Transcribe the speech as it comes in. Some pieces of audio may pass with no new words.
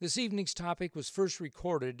This evening's topic was first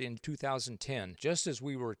recorded in 2010, just as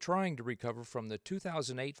we were trying to recover from the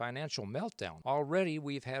 2008 financial meltdown. Already,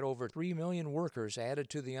 we've had over 3 million workers added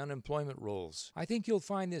to the unemployment rolls. I think you'll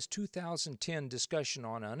find this 2010 discussion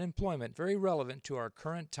on unemployment very relevant to our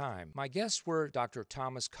current time. My guests were Dr.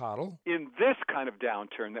 Thomas Cottle. In this kind of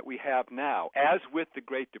downturn that we have now, as with the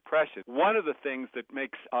Great Depression, one of the things that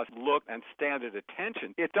makes us look and stand at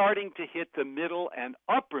attention is starting to hit the middle and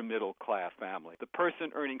upper middle class family. The person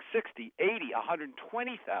earning $60,000, $80,000,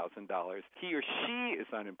 $120,000, he or she is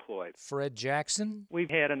unemployed. Fred Jackson. We've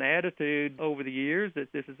had an attitude over the years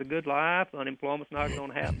that this is a good life, unemployment's not going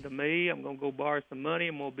to happen to me, I'm going to go borrow some money,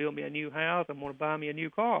 I'm going to build me a new house, I'm going to buy me a new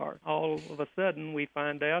car. All of a sudden, we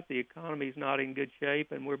find out the economy's not in good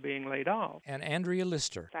shape and we're being laid off. And Andrea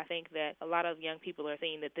Lister. I think that a lot of young people are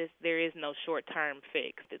seeing that there is no short-term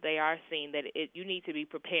fix, that they are seeing that you need to be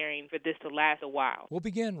preparing for this to last a while. We'll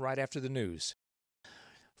begin right after the news.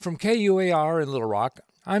 From KUAR in Little Rock,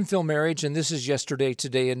 I'm Phil Marriage, and this is Yesterday,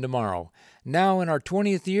 Today, and Tomorrow. Now in our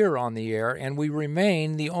 20th year on the air, and we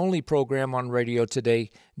remain the only program on radio today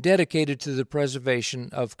dedicated to the preservation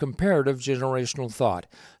of comparative generational thought.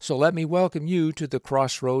 So let me welcome you to the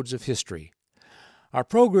crossroads of history. Our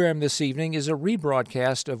program this evening is a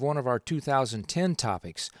rebroadcast of one of our 2010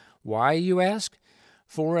 topics. Why, you ask?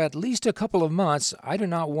 For at least a couple of months, I do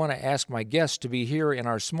not want to ask my guests to be here in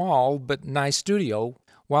our small but nice studio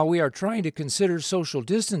while we are trying to consider social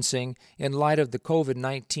distancing in light of the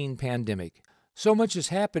COVID-19 pandemic. So much has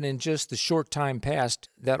happened in just the short time past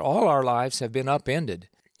that all our lives have been upended.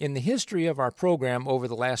 In the history of our program over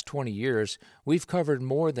the last 20 years, we've covered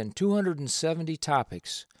more than 270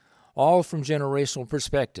 topics, all from generational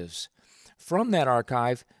perspectives. From that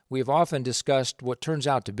archive, we have often discussed what turns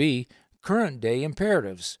out to be current-day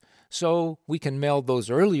imperatives, so we can meld those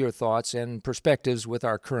earlier thoughts and perspectives with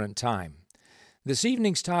our current time. This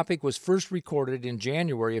evening's topic was first recorded in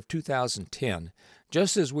January of 2010,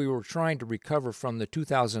 just as we were trying to recover from the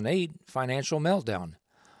 2008 financial meltdown.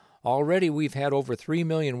 Already we've had over 3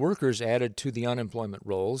 million workers added to the unemployment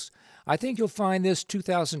rolls. I think you'll find this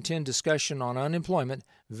 2010 discussion on unemployment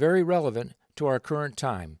very relevant to our current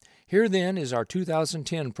time. Here then is our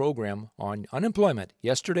 2010 program on unemployment,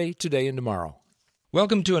 yesterday, today, and tomorrow.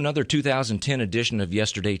 Welcome to another 2010 edition of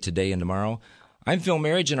Yesterday, Today, and Tomorrow. I'm Phil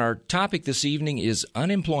Marriage, and our topic this evening is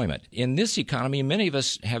unemployment. In this economy, many of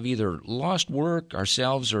us have either lost work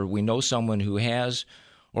ourselves or we know someone who has,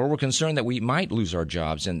 or we're concerned that we might lose our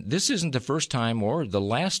jobs. And this isn't the first time or the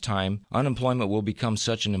last time unemployment will become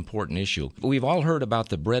such an important issue. We've all heard about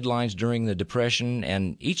the breadlines during the Depression,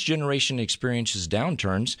 and each generation experiences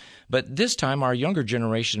downturns, but this time our younger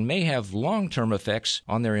generation may have long-term effects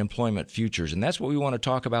on their employment futures. And that's what we want to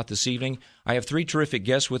talk about this evening. I have three terrific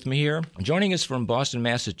guests with me here. Joining us from Boston,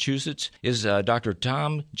 Massachusetts is Dr.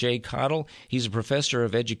 Tom J. Cottle. He's a professor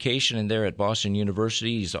of education and there at Boston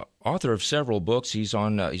University. He's author of several books. He's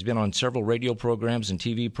been on several radio programs and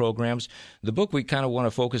TV programs. The book we kind of want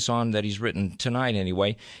to focus on that he's written tonight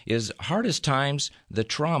anyway is Hardest Times, the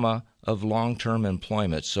Trauma of Long-Term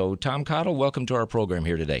Employment. So Tom Cottle, welcome to our program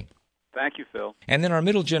here today. Thank you, Phil. And then our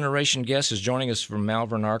middle generation guest is joining us from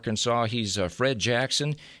Malvern, Arkansas. He's Fred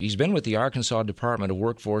Jackson. He's been with the Arkansas Department of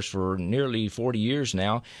Workforce for nearly 40 years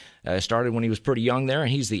now. Started when he was pretty young there,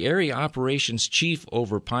 and he's the area operations chief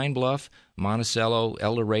over Pine Bluff, Monticello,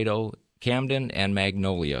 El Dorado, Camden, and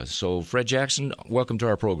Magnolia. So Fred Jackson, welcome to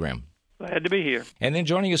our program. Glad to be here. And then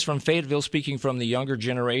joining us from Fayetteville, speaking from the younger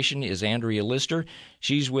generation, is Andrea Lister.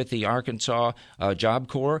 She's with the Arkansas Job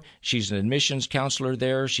Corps. She's an admissions counselor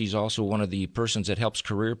there. She's also one of the persons that helps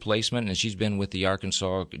career placement, and she's been with the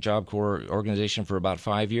Arkansas Job Corps organization for about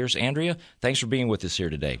 5 years. Andrea, thanks for being with us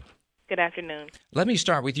here today. Good afternoon. Let me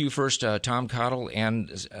start with you first, Tom Cottle,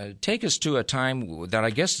 and take us to a time that I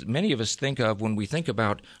guess many of us think of when we think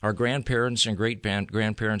about our grandparents and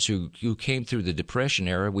great-grandparents who came through the Depression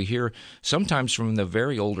era. We hear sometimes from the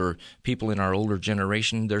very older people in our older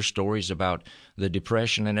generation their stories about the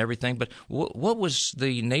Depression and everything. But what was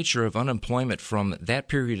the nature of unemployment from that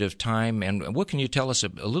period of time, and what can you tell us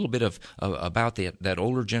a little bit about that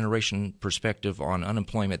older generation perspective on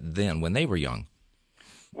unemployment then when they were young?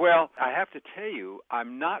 Well, I have to tell you,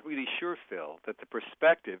 I'm not really sure, Phil, that the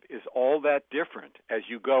perspective is all that different as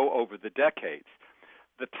you go over the decades.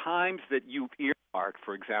 The times that you've earmarked,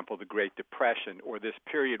 for example, the Great Depression, or this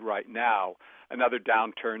period right now, another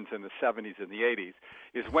downturns in the 70s and the 80s,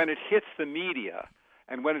 is when it hits the media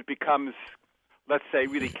and when it becomes, let's say,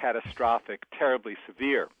 really catastrophic, terribly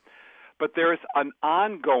severe. But there's an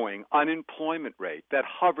ongoing unemployment rate that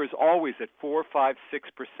hovers always at 4, 5,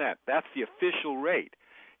 6%. That's the official rate.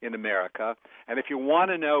 in America. And if you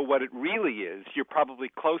want to know what it really is, you're probably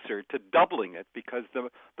closer to doubling it because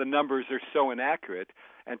the numbers are so inaccurate.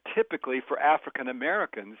 And typically for African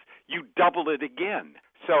Americans, you double it again.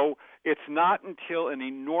 So it's not until an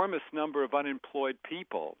enormous number of unemployed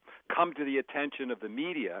people come to the attention of the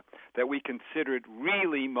media that we consider it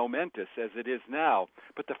really momentous as it is now.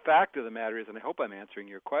 But the fact of the matter is, and I hope I'm answering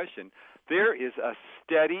your question, there is a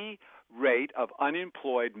steady rate of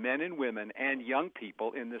unemployed men and women and young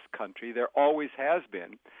people in this country. There always has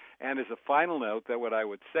been. And as a final note, that what I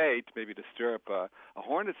would say, maybe to stir up a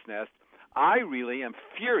hornet's nest, I really am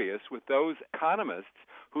furious with those economists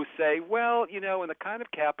who say, well, in the kind of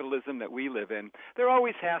capitalism that we live in, there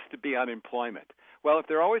always has to be unemployment. Well, if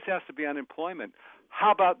there always has to be unemployment,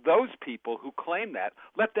 how about those people who claim that?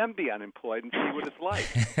 Let them be unemployed and see what it's like.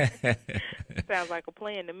 Sounds like a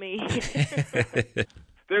plan to me.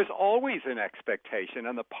 There's always an expectation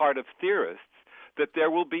on the part of theorists that there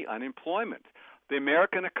will be unemployment. The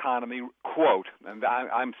American economy, quote, and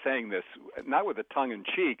I'm saying this not with a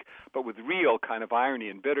tongue-in-cheek, but with real kind of irony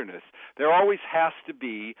and bitterness, there always has to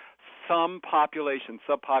be some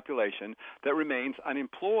subpopulation that remains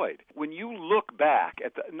unemployed. When you look back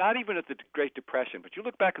at not even at the Great Depression, but you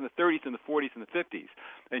look back in the 30s and the 40s and the 50s,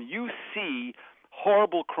 and you see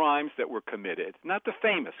horrible crimes that were committed, not the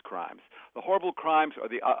famous crimes, the horrible crimes or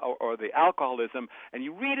the alcoholism, and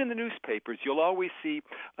you read in the newspapers, you'll always see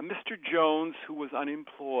a Mr. Jones who was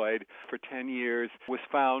unemployed for 10 years was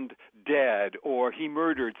found dead, or he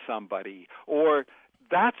murdered somebody, or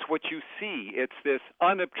that's what you see. It's this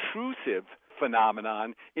unobtrusive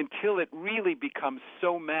phenomenon until it really becomes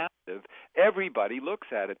so massive, everybody looks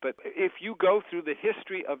at it. But if you go through the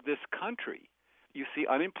history of this country, you see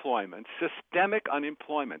unemployment, systemic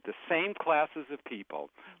unemployment, the same classes of people,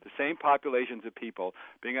 the same populations of people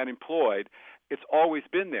being unemployed. It's always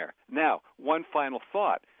been there. Now, one final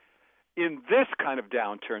thought. In this kind of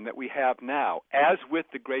downturn that we have now, as with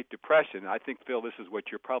the Great Depression, I think, Phil, this is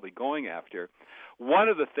what you're probably going after, one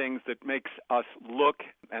of the things that makes us look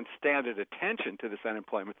and stand at attention to this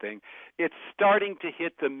unemployment thing, it's starting to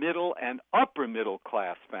hit the middle and upper middle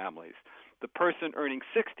class families. The person earning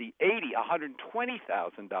 $60,000, $80,000,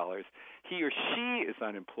 $120,000, he or she is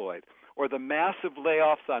unemployed, or the massive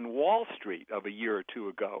layoffs on Wall Street of a year or two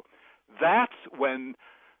ago. That's when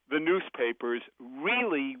the newspapers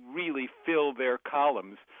really, really fill their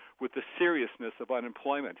columns with the seriousness of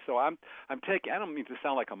unemployment. So I don't mean to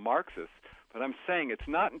sound like a Marxist, but I'm saying it's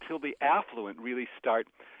not until the affluent really start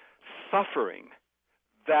suffering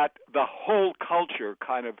that the whole culture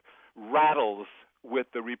kind of rattles with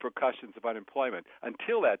the repercussions of unemployment.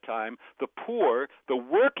 Until that time, the poor, the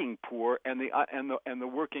working poor, and the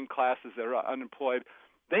working classes that are unemployed,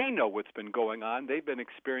 they know what's been going on. They've been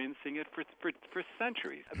experiencing it for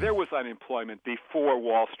centuries. There was unemployment before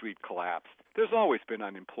Wall Street collapsed. There's always been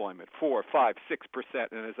unemployment, 4%, 5%,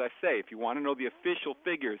 6%. And as I say, if you want to know the official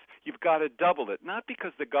figures, you've got to double it, not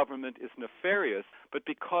because the government is nefarious, but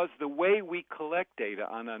because the way we collect data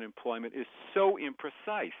on unemployment is so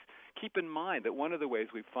imprecise. Keep in mind that one of the ways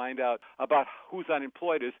we find out about who's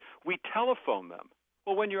unemployed is we telephone them.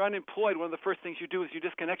 Well, when you're unemployed, one of the first things you do is you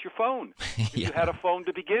disconnect your phone. Yeah. You had a phone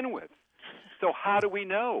to begin with. So how do we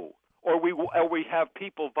know? Or we have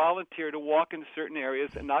people volunteer to walk into certain areas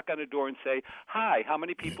and knock on a door and say, hi, how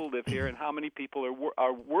many people live here and how many people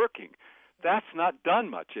are working? That's not done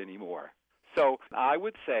much anymore. So I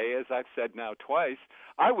would say, as I've said now twice,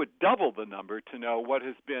 I would double the number to know what's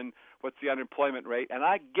the unemployment rate, and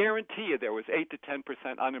I guarantee you there was 8 to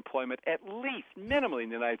 10% unemployment, at least minimally in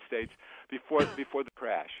the United States, before the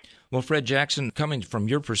crash. Well, Fred Jackson, coming from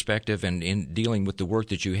your perspective and in dealing with the work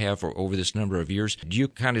that you have over this number of years, do you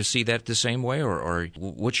kind of see that the same way, or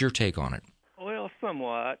what's your take on it? Well,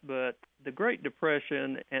 somewhat, but the Great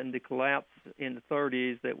Depression and the collapse in the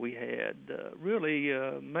 30s that we had really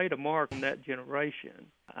made a mark on that generation.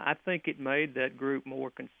 I think it made that group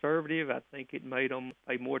more conservative. I think it made them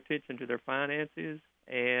pay more attention to their finances.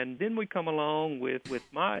 And then we come along with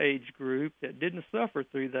my age group that didn't suffer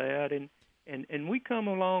through that, and we come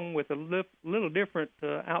along with a little different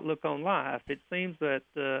outlook on life. It seems that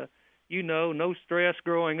no stress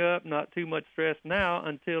growing up, not too much stress now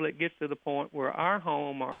until it gets to the point where our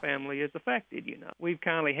home, our family is affected, We've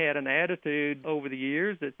kind of had an attitude over the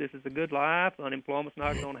years that this is a good life, unemployment's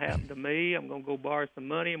not going to happen to me, I'm going to go borrow some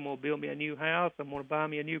money, I'm going to build me a new house, I'm going to buy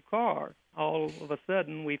me a new car. All of a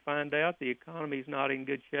sudden we find out the economy's not in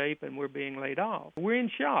good shape and we're being laid off. We're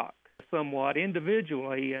in shock somewhat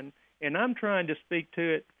individually, and I'm trying to speak to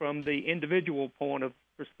it from the individual point of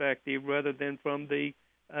perspective rather than from the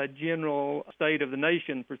a general state of the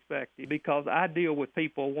nation perspective, because I deal with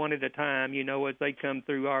people one at a time, as they come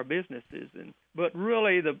through our businesses. But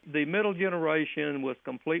really, the middle generation was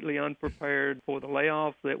completely unprepared for the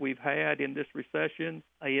layoffs that we've had in this recession.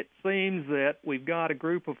 It seems that we've got a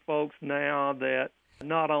group of folks now that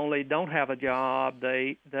not only don't have a job,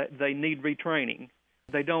 they need retraining.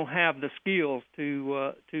 They don't have the skills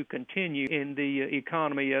to continue in the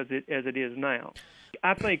economy as it is now.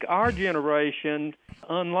 I think our generation,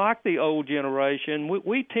 unlike the old generation,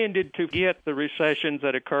 we tended to get the recessions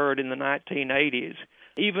that occurred in the 1980s.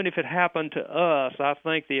 Even if it happened to us, I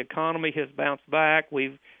think the economy has bounced back.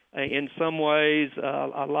 We've, in some ways,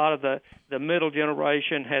 a lot of the middle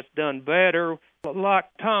generation has done better. Like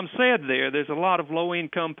Tom said there's a lot of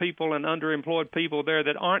low-income people and underemployed people there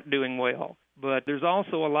that aren't doing well. But there's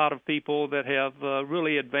also a lot of people that have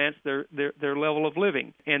really advanced their level of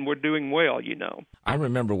living, and we're doing well, I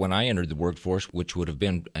remember when I entered the workforce, which would have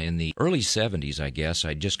been in the early 70s, I guess.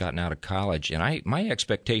 I'd just gotten out of college, and my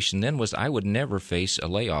expectation then was I would never face a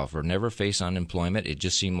layoff or never face unemployment. It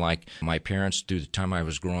just seemed like my parents, through the time I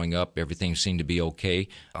was growing up, everything seemed to be okay.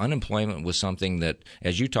 Unemployment was something that,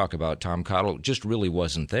 as you talk about, Tom Cottle, just really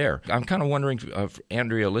wasn't there. I'm kind of wondering,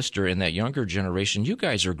 Andrea Lister, in that younger generation, you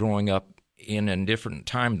guys are growing up in a different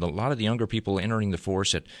time. A lot of the younger people entering the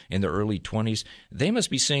force in their early 20s, they must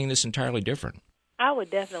be seeing this entirely different. I would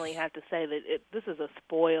definitely have to say that this is a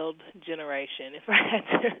spoiled generation, if I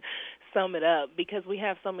had to sum it up, because we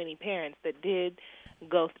have so many parents that did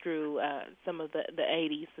go through some of the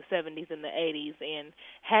 80s, the 70s and the 80s, and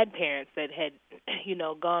had parents that had,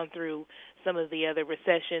 gone through some of the other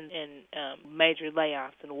recessions and major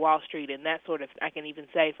layoffs and Wall Street and that sort of, I can even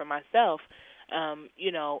say for myself,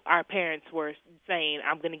 our parents were saying,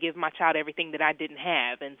 I'm going to give my child everything that I didn't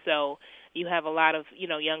have. And so you have a lot of,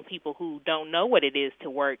 young people who don't know what it is to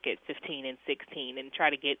work at 15 and 16 and try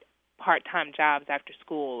to get part-time jobs after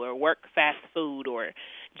school or work fast food or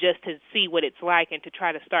just to see what it's like and to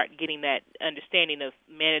try to start getting that understanding of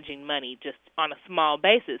managing money just on a small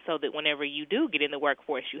basis so that whenever you do get in the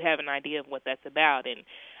workforce, you have an idea of what that's about. And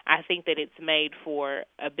I think that it's made for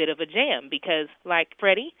a bit of a jam because, like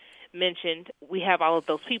Freddie mentioned, we have all of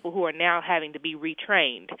those people who are now having to be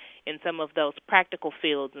retrained in some of those practical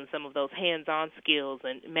fields and some of those hands-on skills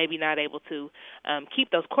and maybe not able to keep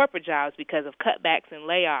those corporate jobs because of cutbacks and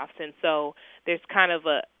layoffs. And so there's kind of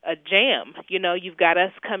a jam. You've got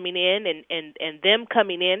us coming in and them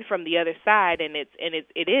coming in from the other side, and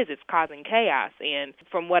it's causing chaos. And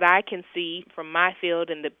from what I can see from my field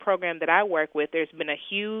and the program that I work with, there's been a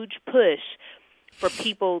huge push for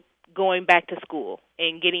people going back to school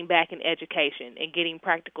and getting back in education and getting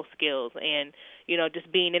practical skills and, just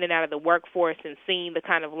being in and out of the workforce and seeing the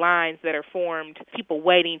kind of lines that are formed, people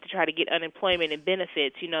waiting to try to get unemployment and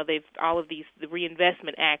benefits. They've all of these, the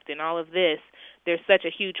Reinvestment Act and all of this, there's such a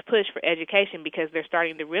huge push for education because they're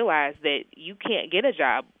starting to realize that you can't get a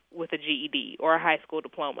job with a GED or a high school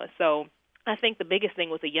diploma. So I think the biggest thing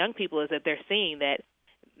with the young people is that they're seeing that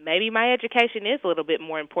maybe my education is a little bit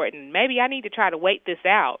more important. Maybe I need to try to wait this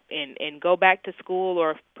out and go back to school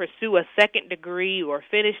or pursue a second degree or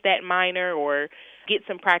finish that minor or get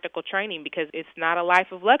some practical training because it's not a life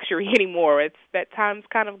of luxury anymore. That time's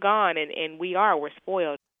kind of gone, and we're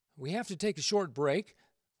spoiled. We have to take a short break.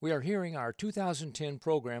 We are hearing our 2010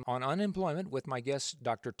 program on unemployment with my guests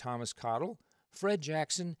Dr. Thomas Cottle, Fred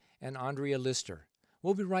Jackson, and Andrea Lister.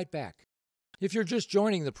 We'll be right back. If you're just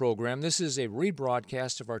joining the program, this is a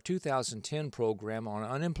rebroadcast of our 2010 program on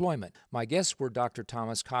unemployment. My guests were Dr.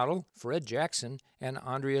 Thomas Cottle, Fred Jackson, and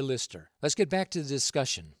Andrea Lister. Let's get back to the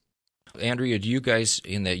discussion. Andrea, do you guys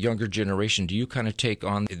in that younger generation, do you kind of take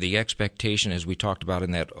on the expectation, as we talked about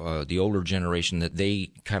in that the older generation, that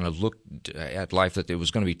they kind of looked at life that it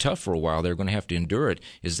was going to be tough for a while, they're going to have to endure it?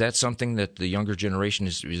 Is that something that the younger generation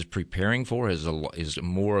is preparing for, is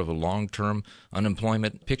more of a long-term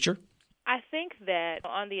unemployment picture? I think that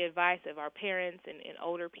on the advice of our parents and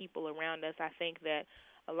older people around us, I think that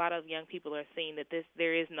a lot of young people are seeing that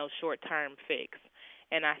there is no short-term fix.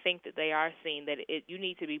 And I think that they are seeing that you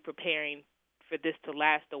need to be preparing for this to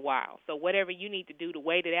last a while. So whatever you need to do to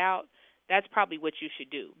wait it out, that's probably what you should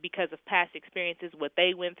do because of past experiences, what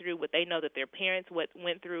they went through, what they know that their parents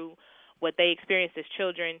went through, what they experienced as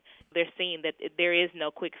children. They're seeing that there is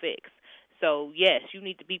no quick fix. So, yes, you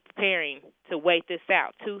need to be preparing to wait this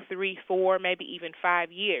out 2, 3, 4, maybe even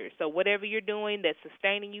 5 years. So whatever you're doing that's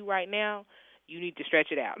sustaining you right now, you need to stretch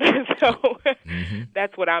it out. So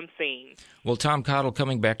that's what I'm seeing. Well, Tom Cottle,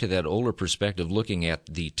 coming back to that older perspective, looking at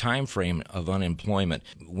the time frame of unemployment,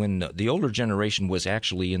 when the older generation was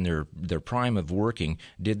actually in their prime of working,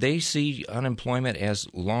 did they see unemployment as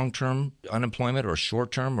long-term unemployment or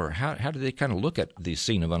short-term, or how did they kind of look at the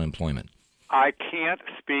scene of unemployment? I can't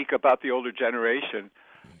speak about the older generation,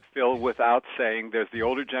 Phil, without saying there's the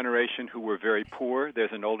older generation who were very poor,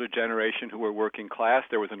 there's an older generation who were working class,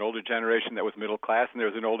 there was an older generation that was middle class, and there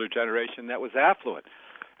was an older generation that was affluent.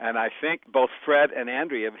 And I think both Fred and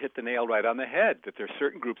Andrea have hit the nail right on the head, that there are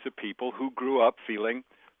certain groups of people who grew up feeling,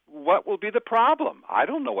 what will be the problem? I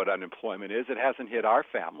don't know what unemployment is. It hasn't hit our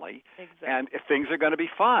family. Exactly. And if things are going to be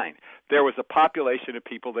fine. There was a population of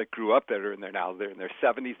people that grew up that are in their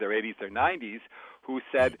 70s, their 80s, their 90s, who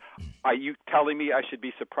said, are you telling me I should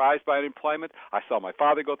be surprised by unemployment? I saw my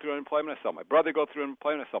father go through unemployment. I saw my brother go through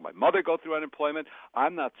unemployment. I saw my mother go through unemployment.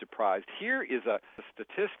 I'm not surprised. Here is a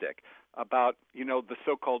statistic about, the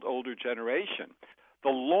so-called older generation. The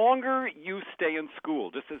longer you stay in school,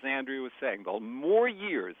 just as Andrea was saying, the more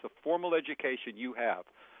years of formal education you have,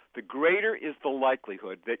 the greater is the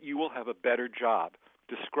likelihood that you will have a better job,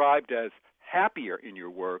 described as happier in your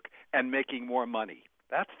work and making more money.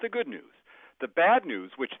 That's the good news. The bad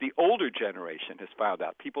news, which the older generation has found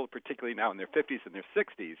out, people particularly now in their 50s and their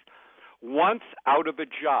 60s, once out of a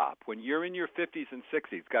job, when you're in your 50s and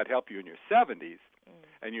 60s, God help you in your 70s,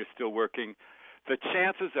 and you're still working, the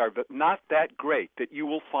chances are not that great that you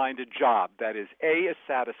will find a job that is, A, as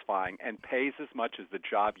satisfying and pays as much as the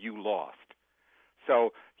job you lost.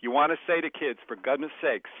 So you want to say to kids, for goodness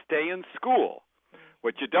sake, stay in school.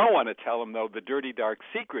 What you don't want to tell them, though, the dirty, dark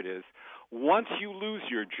secret is, once you lose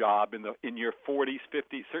your job in your 40s,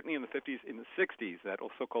 50s, certainly in the 50s, in the 60s, that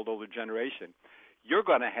so-called older generation, you're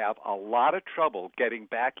going to have a lot of trouble getting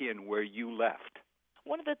back in where you left.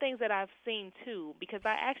 One of the things that I've seen, too, because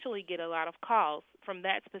I actually get a lot of calls from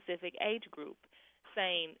that specific age group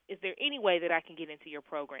saying, is there any way that I can get into your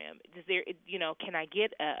program? Is there, can I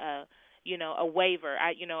get a waiver?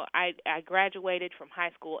 I graduated from high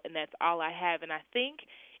school, and that's all I have. And I think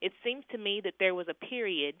it seems to me that there was a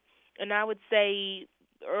period, and I would say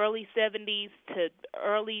early 70s to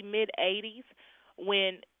early mid-80s,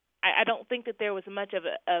 when I don't think that there was much of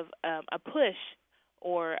a push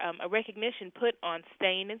or a recognition put on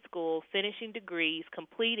staying in school, finishing degrees,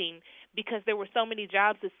 completing, because there were so many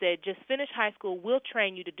jobs that said, just finish high school, we'll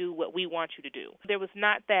train you to do what we want you to do. There was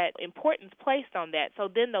not that importance placed on that. So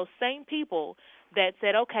then those same people that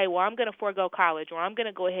said, okay, well, I'm going to forego college, or I'm going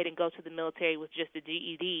to go ahead and go to the military with just a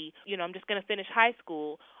GED, I'm just going to finish high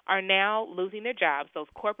school, are now losing their jobs, those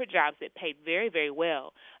corporate jobs that paid very, very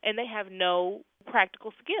well, and they have no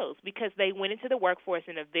practical skills because they went into the workforce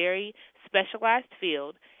in a very specialized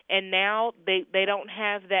field, and now they don't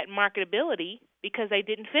have that marketability because they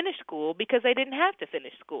didn't finish school, because they didn't have to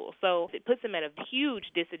finish school. So it puts them at a huge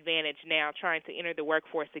disadvantage now trying to enter the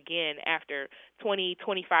workforce again after 20,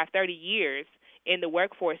 25, 30 years in the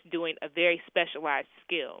workforce doing a very specialized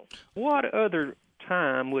skill. What other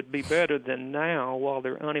time would be better than now while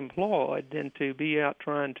they're unemployed than to be out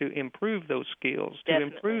trying to improve those skills, Definitely.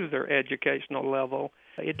 To improve their educational level?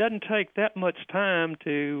 It doesn't take that much time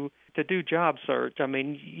to do job search. I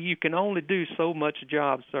mean, you can only do so much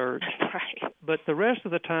job search. Right. But the rest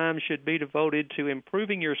of the time should be devoted to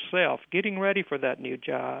improving yourself, getting ready for that new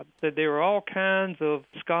job. That there are all kinds of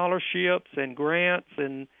scholarships and grants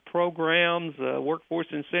and programs, Workforce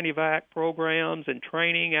Incentive Act programs and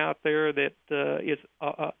training out there that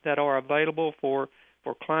that are available for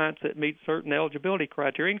clients that meet certain eligibility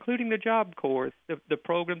criteria, including the Job Corps, the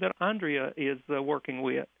program that Andrea is working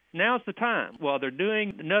with. Now's the time. While they're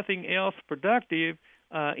doing nothing else productive,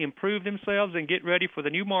 improve themselves and get ready for the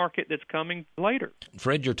new market that's coming later.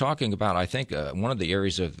 Fred, you're talking about, I think, one of the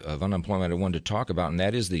areas of unemployment I wanted to talk about, and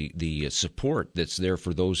that is the support that's there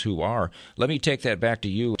for those who are. Let me take that back to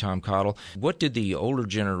you, Tom Cottle. What did the older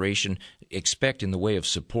generation expect in the way of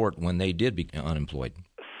support when they did become unemployed?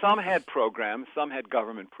 Some had programs, some had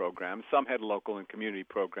government programs, some had local and community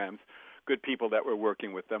programs, good people that were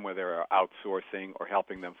working with them, whether they're outsourcing or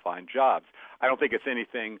helping them find jobs. I don't think it's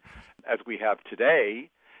anything as we have today.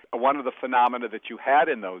 One of the phenomena that you had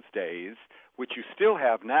in those days, which you still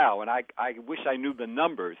have now, and I wish I knew the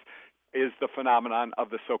numbers, is the phenomenon of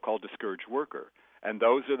the so-called discouraged worker. And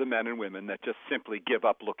those are the men and women that just simply give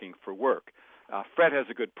up looking for work. Fred has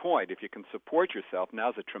a good point. If you can support yourself,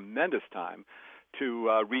 now's a tremendous time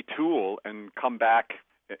to retool and come back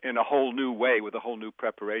in a whole new way with a whole new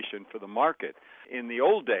preparation for the market. In the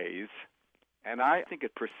old days, and I think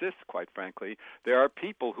it persists, quite frankly, there are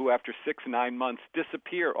people who after 6-9 months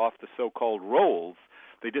disappear off the so-called rolls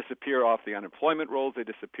They disappear off the unemployment rolls. They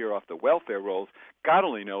disappear off the welfare rolls. God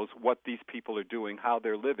only knows what these people are doing, how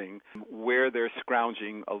they're living, where they're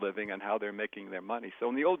scrounging a living, and how they're making their money. So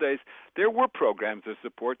in the old days, there were programs of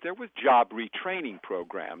support. There was job retraining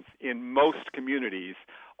programs in most communities,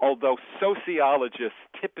 although sociologists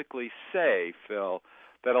typically say, Phil,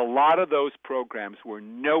 that a lot of those programs were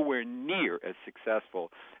nowhere near as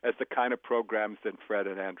successful as the kind of programs that Fred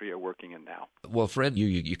and Andrea are working in now. Well, Fred,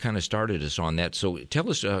 you kind of started us on that. So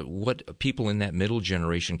tell us what people in that middle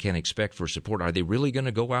generation can expect for support. Are they really going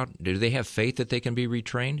to go out? Do they have faith that they can be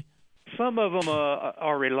retrained? Some of them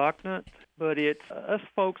are reluctant, but it's us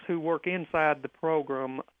folks who work inside the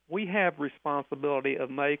program. We have responsibility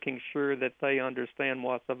of making sure that they understand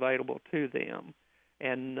what's available to them,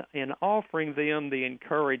 and in offering them the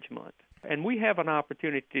encouragement. And we have an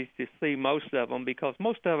opportunity to see most of them because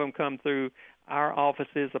most of them come through our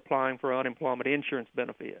offices applying for unemployment insurance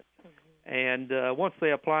benefits. Mm-hmm. And once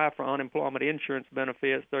they apply for unemployment insurance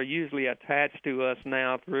benefits, they're usually attached to us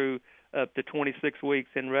now through up to 26 weeks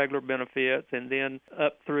in regular benefits and then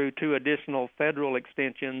up through 2 additional federal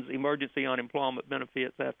extensions, emergency unemployment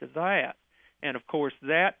benefits after that. And, of course,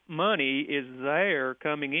 that money is there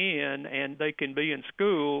coming in, and they can be in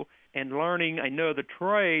school and learning another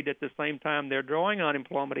trade at the same time they're drawing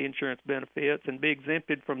unemployment insurance benefits and be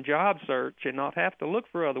exempted from job search and not have to look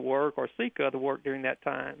for other work or seek other work during that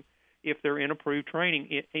time if they're in approved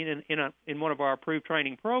training in one of our approved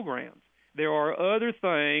training programs. There are other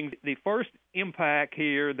things. The first impact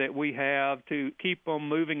here that we have to keep them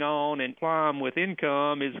moving on and climb with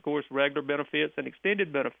income is, of course, regular benefits and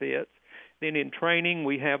extended benefits. Then in training,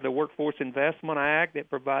 we have the Workforce Investment Act that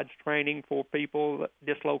provides training for people,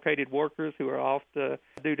 dislocated workers who are off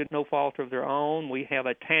due to no fault of their own. We have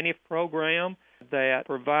a TANF program that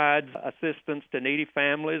provides assistance to needy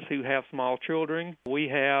families who have small children. We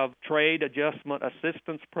have trade adjustment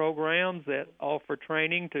assistance programs that offer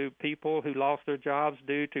training to people who lost their jobs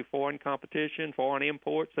due to foreign competition, foreign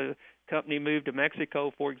imports. A company moved to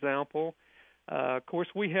Mexico, for example. Of course,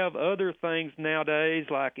 we have other things nowadays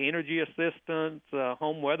like energy assistance,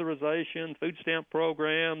 home weatherization, food stamp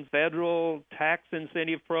programs, federal tax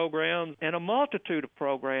incentive programs, and a multitude of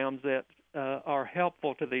programs that are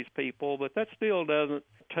helpful to these people, but that still doesn't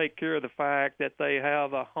take care of the fact that they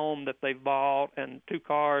have a home that they've bought and 2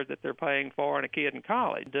 cars that they're paying for and a kid in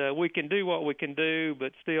college. We can do what we can do,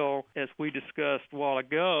 but still, as we discussed a while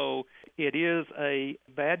ago, it is a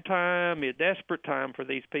bad time, a desperate time for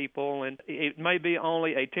these people, and it may be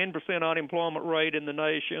only a 10% unemployment rate in the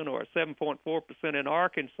nation or a 7.4% in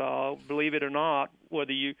Arkansas, believe it or not,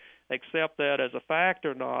 whether you accept that as a fact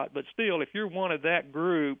or not, but still, if you're one of that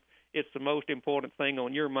group, it's the most important thing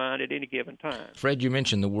on your mind at any given time. Fred, you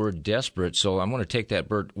mentioned the word desperate, so I'm going to take that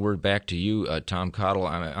word back to you, Tom Cottle.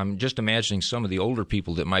 I'm just imagining some of the older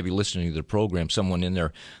people that might be listening to the program, someone in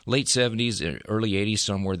their late 70s, early 80s,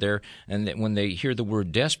 somewhere there, and that when they hear the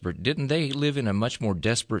word desperate, didn't they live in a much more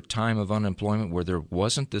desperate time of unemployment where there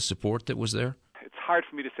wasn't the support that was there? It's hard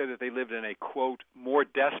for me to say that they lived in a, quote, more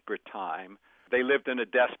desperate time. They lived in a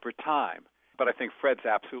desperate time. But I think Fred's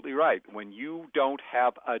absolutely right. When you don't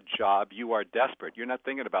have a job, you are desperate. You're not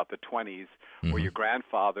thinking about the 20s or your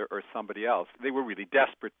grandfather or somebody else. They were really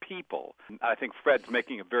desperate people. I think Fred's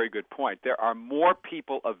making a very good point. There are more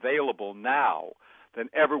people available now than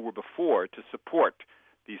ever were before to support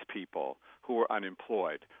these people who are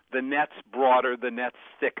unemployed. The net's broader, the net's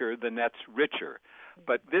thicker, the net's richer.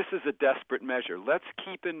 But this is a desperate measure. Let's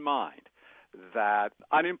keep in mind that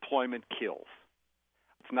unemployment kills.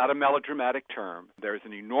 It's not a melodramatic term. There is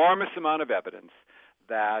an enormous amount of evidence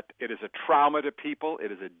that it is a trauma to people.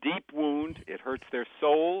 It is a deep wound. It hurts their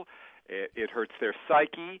soul. It hurts their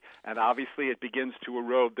psyche, and obviously it begins to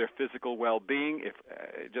erode their physical well-being,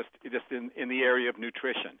 just in the area of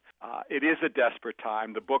nutrition. It is a desperate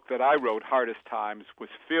time. The book that I wrote, Hardest Times, was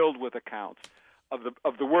filled with accounts of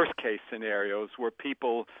the worst-case scenarios where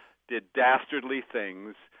people did dastardly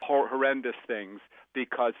things, horrendous things,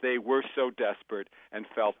 because they were so desperate and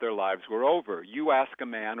felt their lives were over. You ask a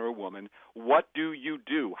man or a woman, what do you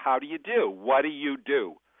do? How do you do? What do you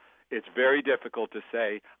do? It's very difficult to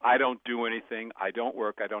say, I don't do anything, I don't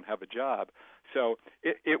work, I don't have a job. So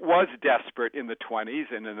it was desperate in the 20s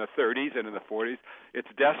and in the 30s and in the 40s. It's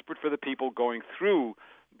desperate for the people going through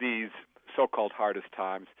these so-called hardest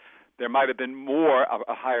times. There might have been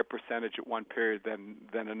a higher percentage at one period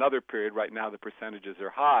than another period. Right now the percentages are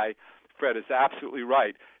high. Fred is absolutely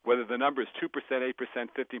right. Whether the number is 2%, 8%,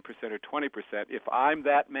 15%, or 20%, if I'm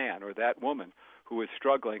that man or that woman who is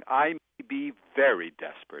struggling, I may be very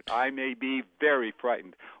desperate. I may be very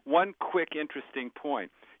frightened. One quick interesting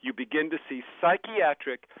point. You begin to see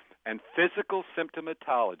psychiatric and physical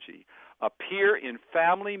symptomatology appear in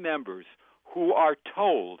family members who are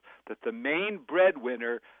told that the main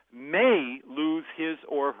breadwinner may lose his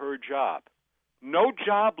or her job. No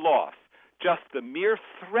job loss, just the mere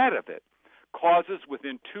threat of it causes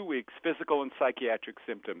within 2 weeks physical and psychiatric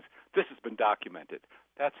symptoms. This has been documented.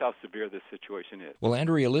 That's how severe this situation is. Well,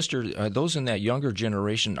 Andrea Lister, those in that younger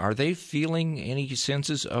generation, are they feeling any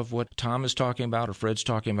senses of what Tom is talking about or Fred's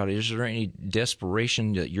talking about? Is there any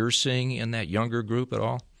desperation that you're seeing in that younger group at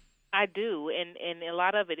all? I do, and a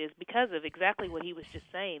lot of it is because of exactly what he was just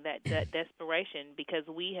saying, that desperation, because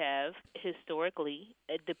we have historically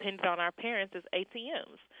depended on our parents as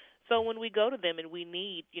ATMs. So when we go to them and we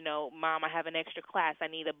need, Mom, I have an extra class, I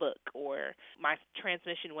need a book, or my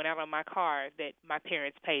transmission went out on my car that my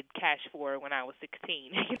parents paid cash for when I was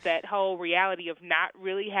 16. That whole reality of not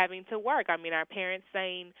really having to work. I mean, our parents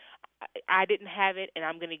saying, I didn't have it, and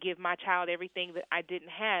I'm going to give my child everything that I didn't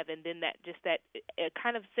have, and then that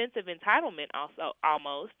kind of sense of entitlement also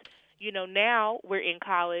almost. Now we're in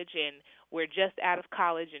college and we're just out of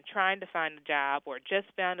college and trying to find a job or just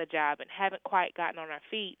found a job and haven't quite gotten on our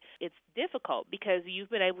feet. It's difficult because you've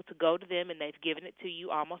been able to go to them and they've given it to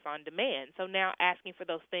you almost on demand. So now asking for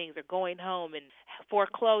those things or going home and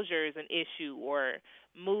foreclosure is an issue, or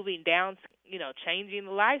moving down, changing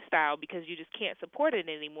the lifestyle because you just can't support it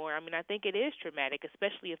anymore. I mean, I think it is traumatic,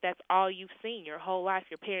 especially if that's all you've seen your whole life,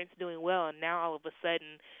 your parents doing well, and now all of a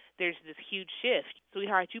sudden there's this huge shift.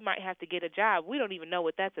 Sweetheart, you might have to get a job. We don't even know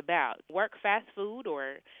what that's about. Work fast food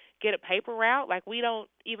or get a paper route? Like, we don't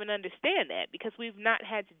even understand that because we've not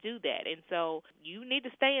had to do that. And so you need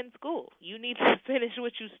to stay in school. You need to finish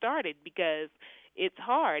what you started because it's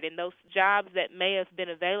hard. And those jobs that may have been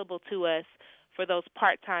available to us for those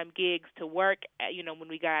part-time gigs to work, when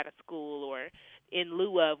we got out of school or in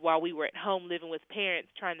lieu of while we were at home living with parents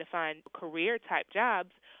trying to find career-type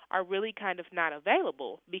jobs, are really kind of not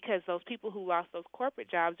available because those people who lost those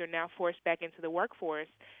corporate jobs are now forced back into the workforce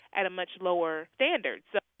at a much lower standard.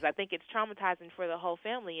 So I think it's traumatizing for the whole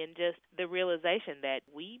family, and just the realization that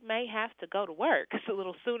we may have to go to work a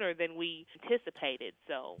little sooner than we anticipated.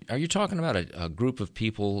 So, are you talking about a group of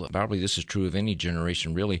people, probably this is true of any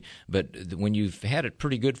generation really, but when you've had it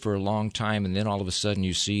pretty good for a long time and then all of a sudden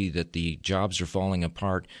you see that the jobs are falling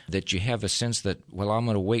apart, that you have a sense that, well, I'm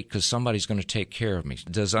going to wait because somebody's going to take care of me?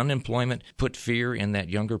 Does unemployment put fear in that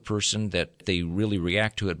younger person that they really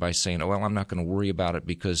react to it by saying, oh, well, I'm not going to worry about it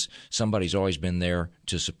because somebody's always been there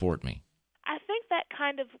to support me? I think that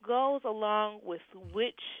kind of goes along with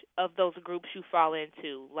which of those groups you fall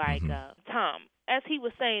into. Like Tom, as he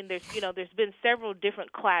was saying, there's been several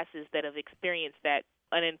different classes that have experienced that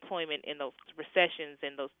unemployment in those recessions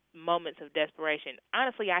and those moments of desperation.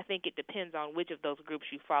 Honestly, I think it depends on which of those groups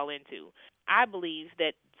you fall into. I believe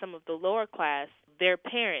that some of the lower class, their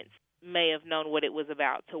parents may have known what it was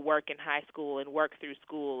about to work in high school and work through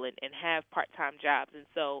school and have part-time jobs. And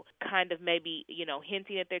so kind of maybe,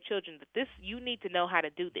 hinting at their children that you need to know how to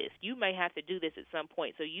do this. You may have to do this at some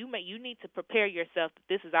point. So you need to prepare yourself that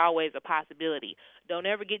this is always a possibility. Don't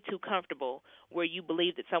ever get too comfortable where you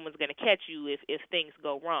believe that someone's going to catch you if things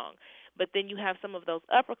go wrong. But then you have some of those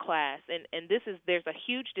upper class, and there's a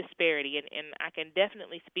huge disparity, and I can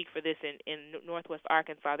definitely speak for this in Northwest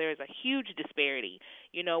Arkansas. There is a huge disparity.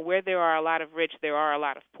 Where there are a lot of rich, there are a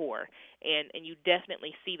lot of poor, and you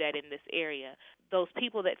definitely see that in this area. Those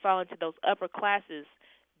people that fall into those upper classes,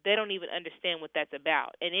 they don't even understand what that's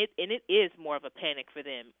about, and it is more of a panic for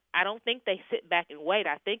them. I don't think they sit back and wait.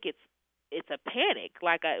 I think it's a panic,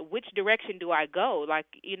 like which direction do I go? Like,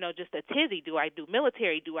 just a tizzy. Do I do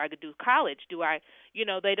military? Do I do college?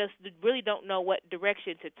 They just really don't know what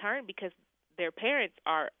direction to turn because their parents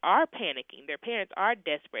are panicking. Their parents are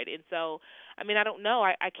desperate. And so, I don't know.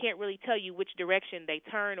 I can't really tell you which direction they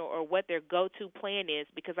turn or what their go-to plan is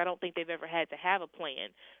because I don't think they've ever had to have a plan.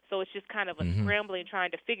 So it's just kind of a scrambling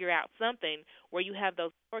trying to figure out something where you have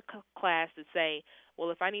those lower class that say, well,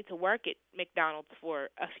 if I need to work at McDonald's for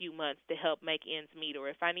a few months to help make ends meet, or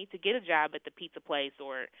if I need to get a job at the pizza place,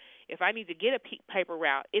 or if I need to get a paper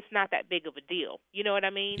route, it's not that big of a deal. You know what I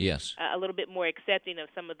mean? Yes. A little bit more accepting of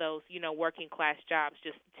some of those, working class jobs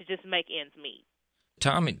just to make ends meet.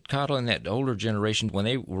 Tom and Cottle in that older generation, when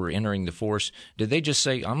they were entering the force, did they just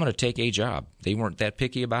say, I'm going to take a job? They weren't that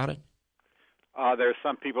picky about it? There are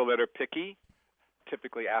some people that are picky.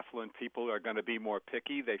 Typically affluent people are going to be more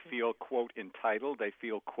picky. They feel, quote, entitled. They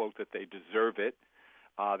feel, quote, that they deserve it.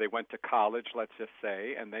 They went to college, let's just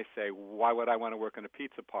say, and they say, why would I want to work in a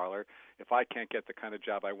pizza parlor? If I can't get the kind of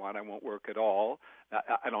job I want, I won't work at all.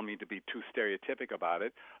 I don't mean to be too stereotypic about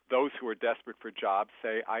it. Those who are desperate for jobs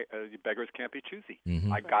say, beggars can't be choosy.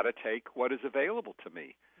 I've got to take what is available to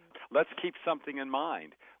me. let's keep something in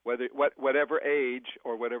mind. Whatever age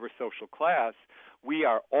or whatever social class, we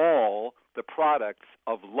are all the products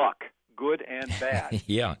of luck, good and bad.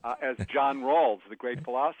 Yeah. As John Rawls, the great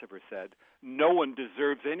philosopher, said, no one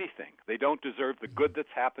deserves anything. They don't deserve the good that's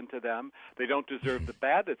happened to them. They don't deserve the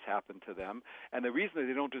bad that's happened to them. And the reason that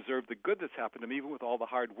they don't deserve the good that's happened to them, even with all the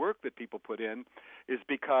hard work that people put in, is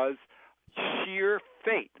because sheer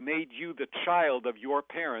fate made you the child of your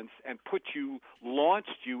parents and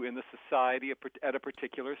launched you in the society at a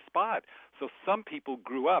particular spot. So some people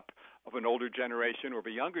grew up of an older generation or of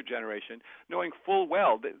a younger generation knowing full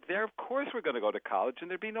well that of course we're going to go to college and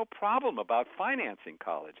there'd be no problem about financing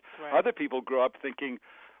college. Right. Other people grew up thinking,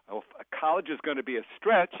 oh, college is going to be a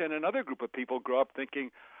stretch, and another group of people grew up thinking,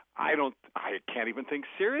 I can't even think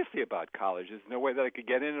seriously about college. There's no way that I could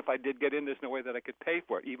get in. If I did get in, there's no way that I could pay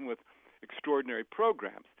for it, even with extraordinary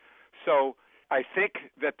programs. So I think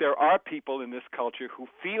that there are people in this culture who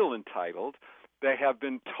feel entitled. They have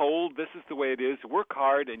been told this is the way it is, work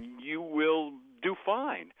hard and you will do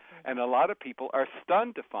fine. And a lot of people are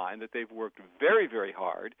stunned to find that they've worked very, very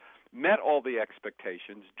hard, met all the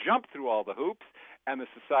expectations, jumped through all the hoops, and the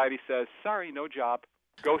society says, sorry, no job.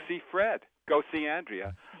 Go see Fred. Go see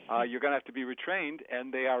Andrea. You're going to have to be retrained,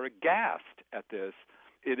 and they are aghast at this.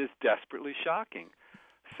 It is desperately shocking.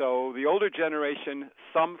 So the older generation,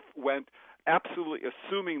 some went absolutely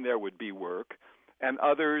assuming there would be work, and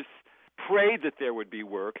others prayed that there would be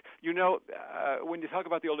work. You know, when you talk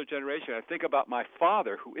about the older generation, I think about my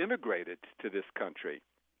father who immigrated to this country.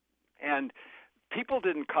 And people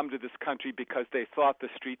didn't come to this country because they thought the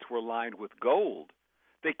streets were lined with gold.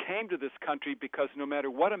 They came to this country because no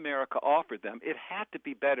matter what America offered them, it had to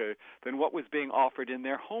be better than what was being offered in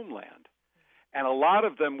their homeland. And a lot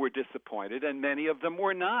of them were disappointed, and many of them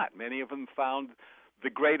were not. Many of them found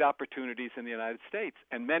the great opportunities in the United States.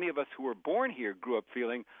 And many of us who were born here grew up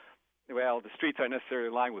feeling, well, the streets aren't necessarily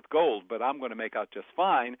lined with gold, but I'm going to make out just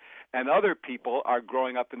fine. And other people are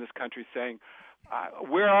growing up in this country saying,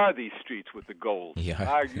 where are these streets with the gold? Yeah.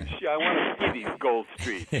 I want to see these gold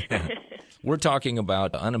streets. We're talking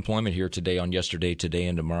about unemployment here today on Yesterday, Today,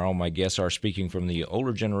 and Tomorrow. My guests are speaking from the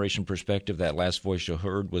older generation perspective. That last voice you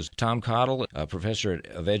heard was Tom Cottle, a professor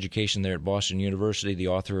of education there at Boston University, the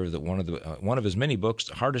author of one of his many books,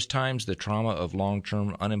 Hardest Times, The Trauma of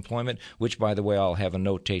Long-Term Unemployment, which, by the way, I'll have a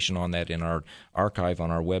notation on that in our archive on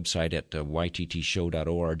our website at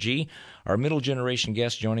yttshow.org. Our middle generation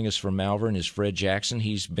guest joining us from Malvern is Fred Jackson.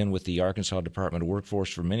 He's been with the Arkansas Department of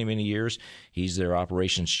Workforce for many, many years. He's their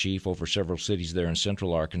operations chief over several cities there in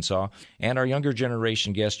central Arkansas. And our younger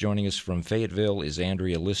generation guest joining us from Fayetteville is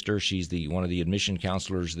Andrea Lister. She's one of the admission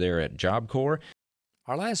counselors there at Job Corps.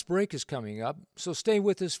 Our last break is coming up, so stay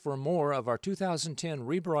with us for more of our 2010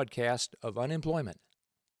 rebroadcast of Unemployment.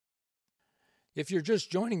 If you're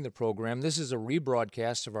just joining the program, this is a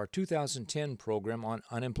rebroadcast of our 2010 program on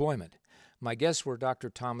unemployment. My guests were Dr.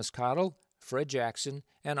 Thomas Cottle, Fred Jackson,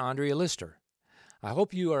 and Andrea Lister. I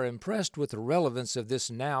hope you are impressed with the relevance of this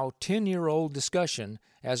now 10-year-old discussion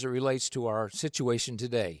as it relates to our situation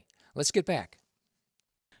today. Let's get back.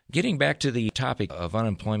 Getting back to the topic of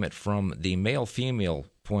unemployment from the male-female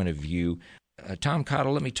point of view, Tom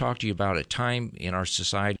Cottle, let me talk to you about a time in our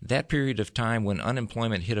society, that period of time when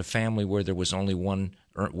unemployment hit a family where there was only one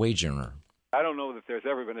wage earner. I don't know that there's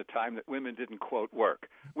ever been a time that women didn't, quote, work.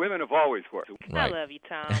 Women have always worked. Right. I love you,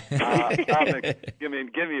 Tom. Give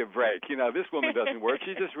me a break. You know, this woman doesn't work.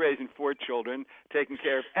 She's just raising 4 children, taking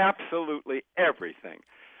care of absolutely everything.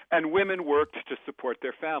 And women worked to support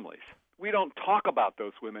their families. We don't talk about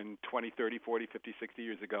those women 20, 30, 40, 50, 60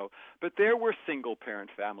 years ago, but there were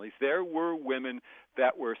single-parent families. There were women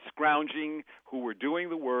that were scrounging, who were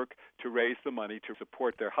doing the work to raise the money to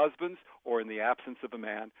support their husbands, or in the absence of a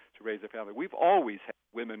man, to raise their family. We've always had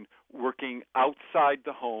women working outside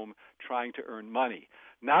the home trying to earn money.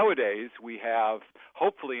 Nowadays, we have,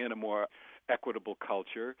 hopefully in a more equitable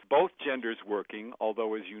culture, both genders working,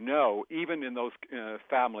 although, as you know, even in those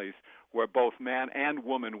families where both man and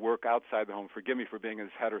woman work outside the home, forgive me for being this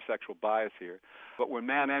heterosexual bias here, but when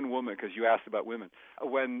man and woman, because you asked about women,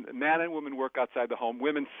 when man and woman work outside the home,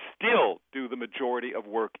 women still do the majority of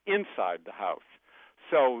work inside the house.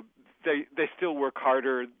 So they still work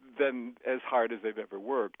harder than as hard as they've ever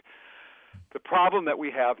worked. The problem that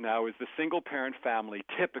we have now is the single-parent family,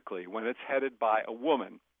 typically, when it's headed by a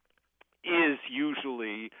woman, is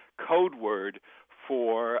usually code word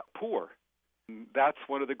for poor. That's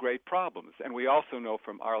one of the great problems. And we also know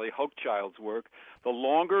from Arlie Hochchild's work, the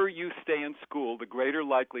longer you stay in school, the greater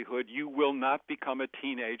likelihood you will not become a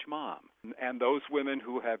teenage mom. And those women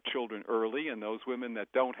who have children early and those women that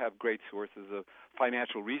don't have great sources of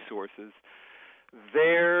financial resources,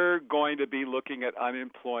 their we're going to be looking at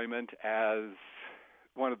unemployment as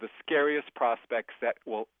one of the scariest prospects that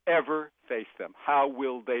will ever face them. How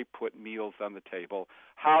will they put meals on the table?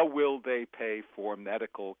 How will they pay for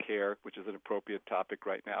medical care, which is an appropriate topic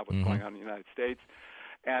right now, what's going on in the United States?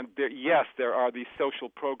 And there are these social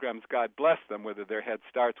programs, God bless them, whether they're Head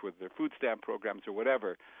Starts, whether they're food stamp programs or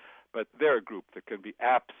whatever, but they're a group that can be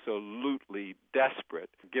absolutely desperate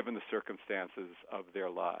given the circumstances of their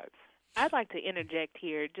lives. I'd like to interject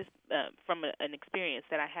here just from an experience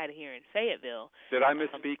that I had here in Fayetteville. Did I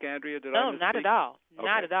misspeak, Andrea? No, not at all. Okay.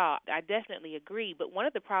 Not at all. I definitely agree. But one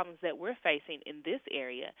of the problems that we're facing in this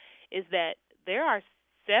area is that there are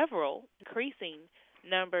several increasing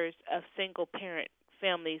numbers of single-parent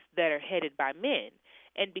families that are headed by men.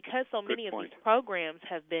 And because so many of these programs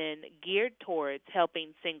have been geared towards helping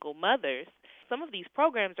single mothers, some of these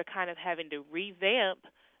programs are kind of having to revamp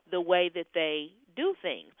the way that they do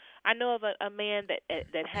things. I know of a man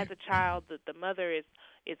that has a child that the mother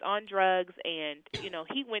is on drugs, and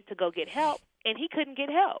he went to go get help and he couldn't get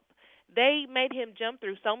help. They made him jump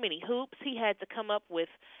through so many hoops. He had to come up with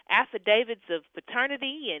affidavits of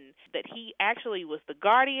paternity and that he actually was the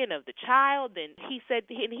guardian of the child. And he said,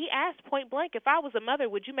 and he asked point blank, if I was a mother,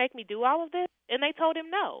 would you make me do all of this? And they told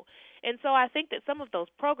him no. And so I think that some of those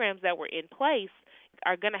programs that were in place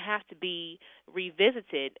are going to have to be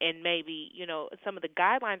revisited, and maybe, some of the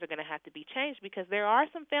guidelines are going to have to be changed, because there are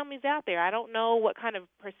some families out there. I don't know what kind of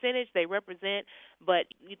percentage they represent, but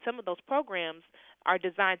some of those programs are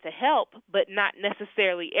designed to help, but not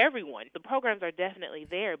necessarily everyone. The programs are definitely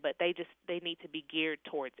there, but they need to be geared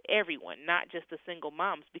towards everyone, not just the single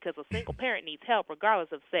moms, because a single parent needs help regardless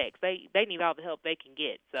of sex. They need all the help they can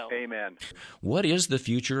get. So, amen. What is the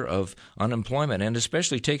future of unemployment, and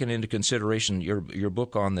especially taking into consideration your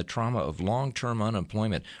book on the trauma of long-term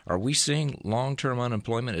unemployment? Are we seeing long-term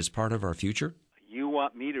unemployment as part of our future? You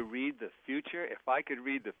want me to read the future? If I could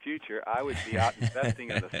read the future, I would be out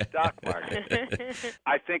investing in the stock market.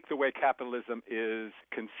 I think the way capitalism is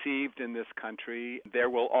conceived in this country, there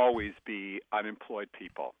will always be unemployed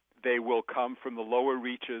people. They will come from the lower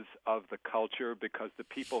reaches of the culture because the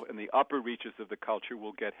people in the upper reaches of the culture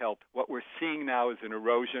will get help. What we're seeing now is an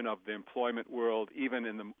erosion of the employment world, even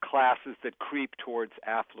in the classes that creep towards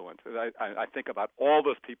affluence. I think about all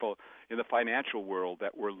those people in the financial world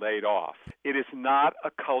that were laid off. It is not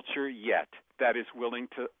a culture yet that is willing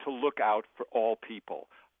to look out for all people.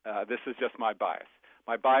 This is just my bias.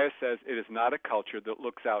 My bias says it is not a culture that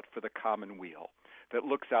looks out for the common weal, that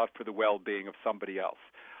looks out for the well-being of somebody else.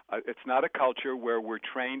 It's not a culture where we're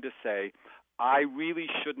trained to say, I really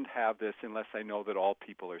shouldn't have this unless I know that all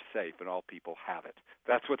people are safe and all people have it.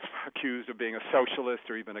 That's what's accused of being a socialist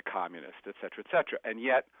or even a communist, et cetera, et cetera. And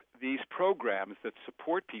yet these programs that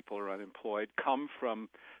support people who are unemployed come from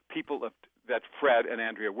people that Fred and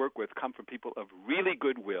Andrea work with, come from people of really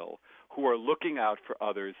goodwill who are looking out for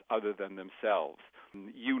others other than themselves.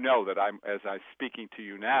 You know that as I'm speaking to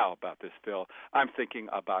you now about this, Phil, I'm thinking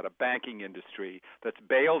about a banking industry that's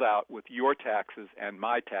bailed out with your taxes and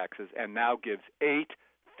my taxes and now gives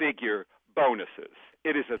 8-figure bonuses.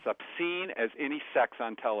 It is as obscene as any sex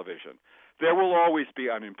on television. There will always be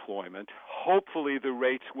unemployment. Hopefully the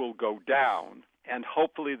rates will go down, and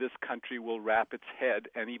hopefully this country will wrap its head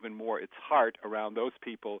and even more its heart around those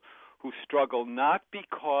people who struggle not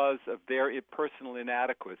because of their personal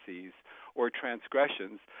inadequacies or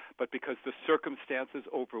transgressions, but because the circumstances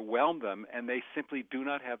overwhelm them and they simply do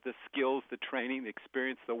not have the skills, the training, the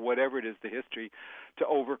experience, the whatever it is, the history, to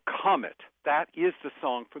overcome it. That is the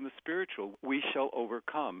song from the spiritual. We shall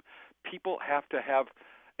overcome. People have to have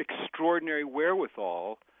extraordinary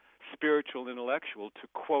wherewithal, spiritual, intellectual, to,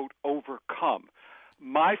 quote, overcome.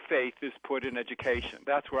 My faith is put in education.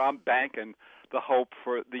 That's where I'm banking the hope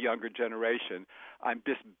for the younger generation. I'm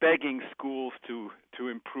just begging schools to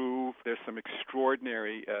improve. There's some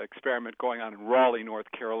extraordinary experiment going on in Raleigh, North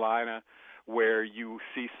Carolina, where you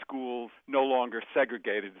see schools no longer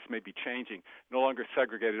segregated. This may be changing, no longer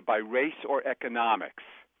segregated by race or economics.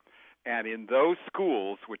 And in those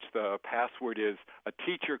schools, which the password is a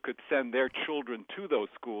teacher could send their children to those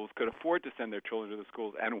schools, could afford to send their children to those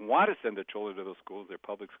schools, and want to send their children to those schools, their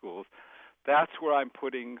public schools, that's where I'm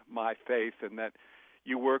putting my faith, in that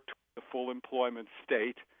you work toward the full employment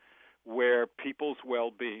state where people's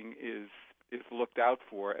well-being is looked out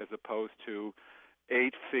for, as opposed to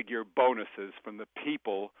 8-figure bonuses from the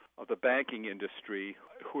people of the banking industry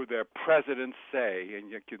who their presidents say, and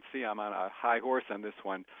you can see I'm on a high horse on this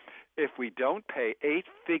one, if we don't pay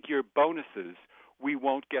 8-figure bonuses, we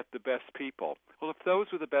won't get the best people. Well, if those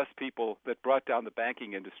were the best people that brought down the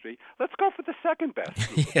banking industry, let's go for the second best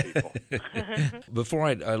group of people. Before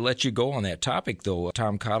I let you go on that topic, though,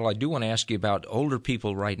 Tom Cottle, I do want to ask you about older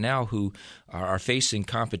people right now who are facing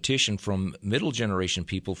competition from middle generation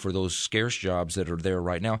people for those scarce jobs that are there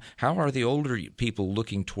right now. How are the older people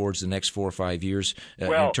looking towards the next 4 or 5 years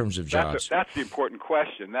in terms of jobs? That's the important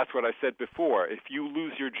question. That's what I said before. If you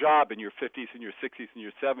lose your job in your 50s and your 60s and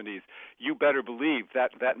your 70s, you better believe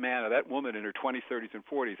that man or that woman in her 20s, 30s, and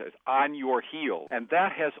 40s is on your heels. And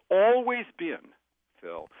that has always been,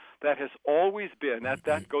 Phil, that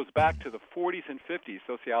goes back to the 40s and 50s.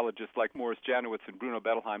 Sociologists like Morris Janowitz and Bruno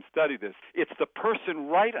Bettelheim study this. It's the person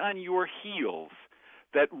right on your heels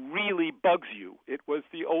that really bugs you. It was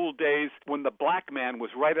the old days when the black man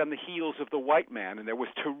was right on the heels of the white man, and there was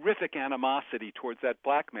terrific animosity towards that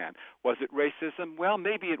black man. Was it racism? Well,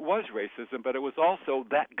 maybe it was racism, but it was also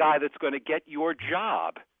that guy that's going to get your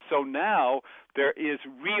job. So now there is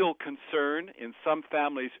real concern, in some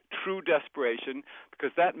families, true desperation,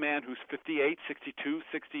 because that man who's 58, 62,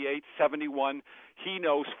 68, 71, he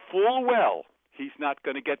knows full well he's not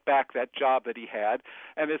going to get back that job that he had.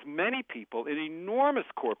 And as many people in enormous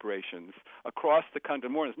corporations across the country,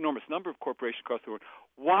 enormous number of corporations across the world,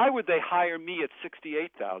 why would they hire me at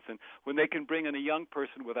 $68,000 when they can bring in a young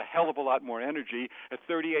person with a hell of a lot more energy at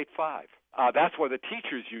 $38,500? That's why the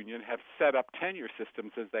teachers union have set up tenure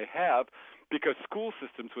systems as they have, because school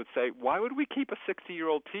systems would say, why would we keep a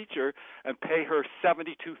 60-year-old teacher and pay her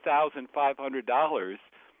 $72,500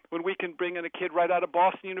 when we can bring in a kid right out of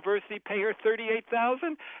Boston University, pay her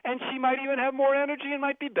 $38,000, and she might even have more energy and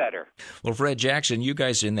might be better. Well, Fred Jackson, you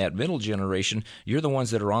guys in that middle generation, you're the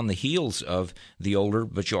ones that are on the heels of the older,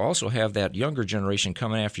 but you also have that younger generation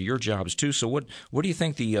coming after your jobs too. So what do you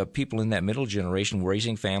think the people in that middle generation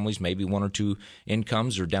raising families, maybe 1 or 2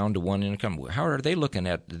 incomes or down to 1 income, how are they looking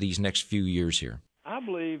at these next few years here? I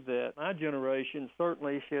believe that my generation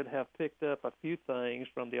certainly should have picked up a few things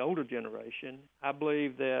from the older generation. I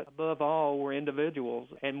believe that, above all, we're individuals,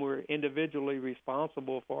 and we're individually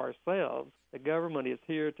responsible for ourselves. The government is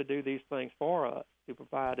here to do these things for us, to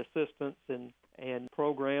provide assistance and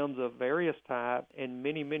programs of various types and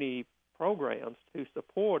many, many programs to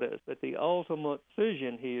support us. But the ultimate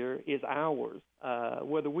decision here is ours,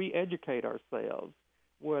 whether we educate ourselves,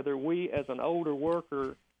 whether we, as an older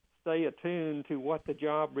worker, stay attuned to what the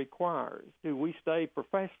job requires. Do we stay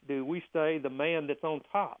professional? Do we stay the man that's on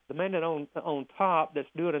top? The man that's on top that's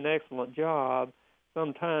doing an excellent job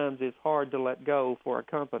sometimes is hard to let go for a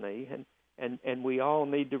company, and we all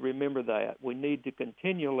need to remember that. We need to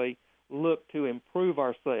continually look to improve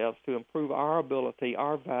ourselves, to improve our ability,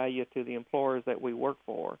 our value to the employers that we work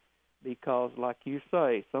for, because, like you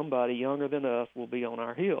say, somebody younger than us will be on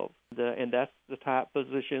our heels. And that's the type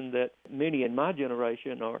position that many in my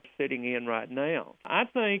generation are sitting in right now. I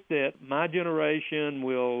think that my generation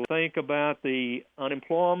will think about the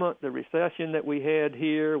unemployment, the recession that we had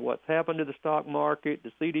here, what's happened to the stock market,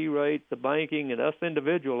 the CD rates, the banking, and us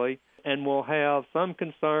individually, and we'll have some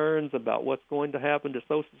concerns about what's going to happen to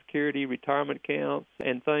Social Security, retirement accounts,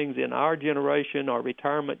 and things in our generation, our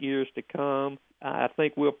retirement years to come. I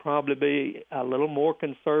think we'll probably be a little more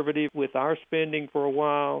conservative with our spending for a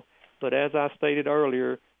while. But as I stated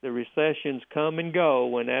earlier, the recessions come and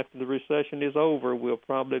go, and after the recession is over, we'll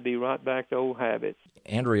probably be right back to old habits.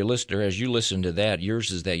 Andrea Lister, as you listen to that, yours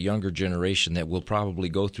is that younger generation that will probably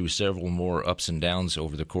go through several more ups and downs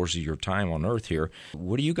over the course of your time on Earth here.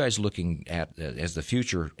 What are you guys looking at as the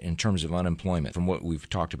future in terms of unemployment from what we've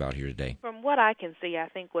talked about here today? From what I can see, I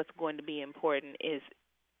think what's going to be important is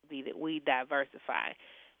that we diversify.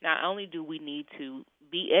 Not only do we need to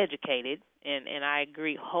be educated, and I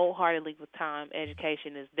agree wholeheartedly with Tom,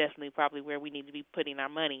 education is definitely probably where we need to be putting our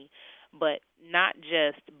money, but not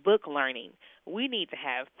just book learning. We need to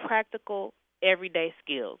have practical, everyday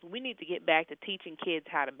skills. We need to get back to teaching kids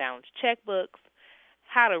how to balance checkbooks,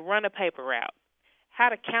 how to run a paper route, how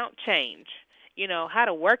to count change, how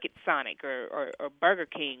to work at Sonic or Burger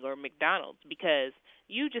King or McDonald's, because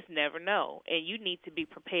you just never know, and you need to be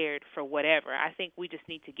prepared for whatever. I think we just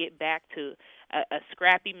need to get back to a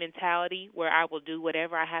scrappy mentality where I will do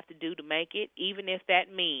whatever I have to do to make it, even if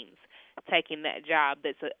that means taking that job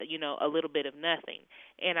that's a little bit of nothing.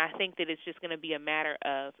 And I think that it's just going to be a matter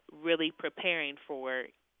of really preparing for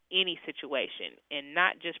any situation, and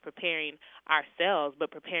not just preparing ourselves,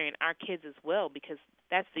 but preparing our kids as well, because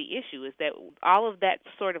that's the issue, is that all of that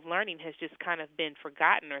sort of learning has just kind of been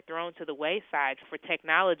forgotten or thrown to the wayside for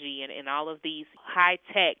technology and all of these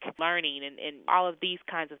high-tech learning and all of these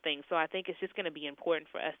kinds of things. So I think it's just going to be important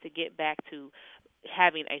for us to get back to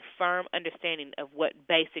having a firm understanding of what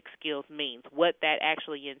basic skills means, what that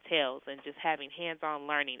actually entails, and just having hands-on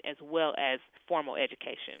learning as well as formal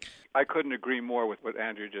education. I couldn't agree more with what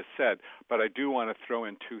Andrea just said, but I do want to throw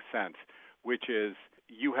in 2 cents, which is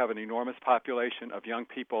you have an enormous population of young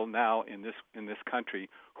people now in this country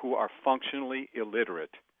who are functionally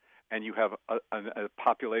illiterate, and you have a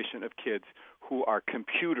population of kids who are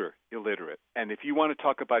computer illiterate. And if you want to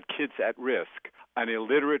talk about kids at risk, an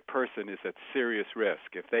illiterate person is at serious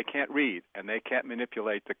risk. If they can't read and they can't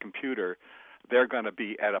manipulate the computer, they're going to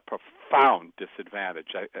be at a profound disadvantage.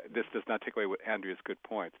 This does not take away with Andrea's good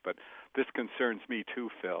points, but this concerns me too,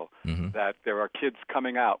 Phil, that there are kids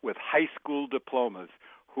coming out with high school diplomas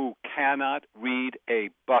who cannot read a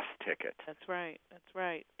bus ticket. That's right.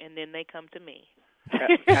 And then they come to me.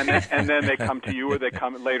 and then they come to you, or they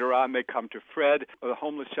come later on, they come to Fred. The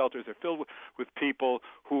homeless shelters are filled with people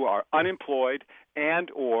who are unemployed,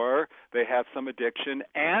 and or they have some addiction,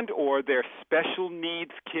 and or they're special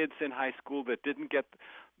needs kids in high school that didn't get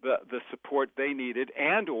the support they needed,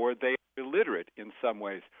 and or they are illiterate in some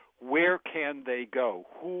ways. Where can they go?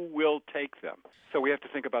 Who will take them? So we have to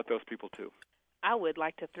think about those people too. I would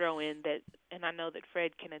like to throw in that, and I know that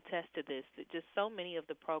Fred can attest to this, that just so many of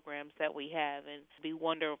the programs that we have, and it'd be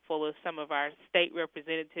wonderful if some of our state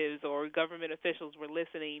representatives or government officials were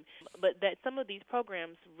listening, but that some of these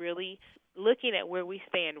programs really, looking at where we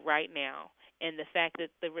stand right now, and the fact that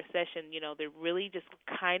the recession, there really just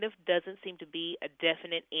kind of doesn't seem to be a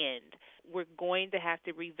definite end. We're going to have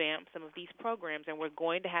to revamp some of these programs, and we're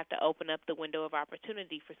going to have to open up the window of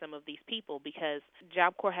opportunity for some of these people, because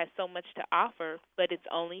Job Corps has so much to offer, but it's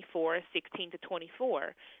only for 16 to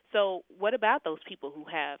 24. So what about those people who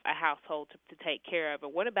have a household to take care of?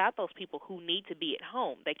 Or what about those people who need to be at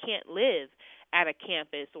home? They can't live at a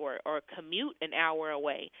campus or commute an hour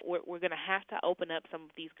away. We're going to have to open up some of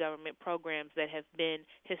these government programs that have been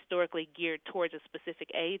historically geared towards a specific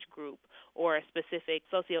age group or a specific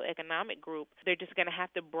socioeconomic group. They're just going to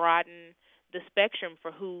have to broaden the spectrum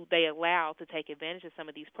for who they allow to take advantage of some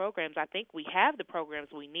of these programs. I think we have the programs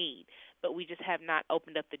we need, but we just have not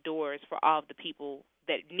opened up the doors for all of the people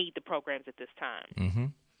that need the programs at this time. Mm-hmm.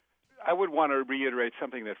 I would want to reiterate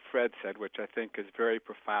something that Fred said, which I think is very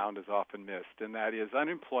profound, is often missed, and that is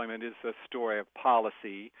unemployment is a story of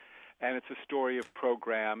policy, and it's a story of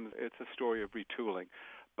programs, it's a story of retooling.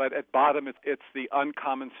 But at bottom, it's the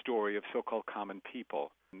uncommon story of so-called common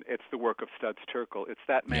people. It's the work of Studs Terkel. It's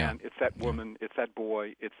that man, it's that woman, it's that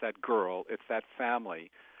boy, it's that girl, it's that family.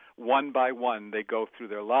 One by one, they go through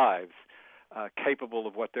their lives, capable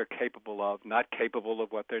of what they're capable of, not capable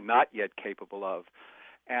of what they're not yet capable of.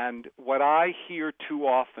 And what I hear too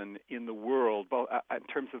often in the world, both in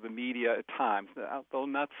terms of the media at times, though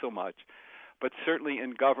not so much, but certainly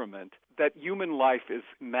in government, that human life is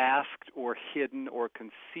masked or hidden or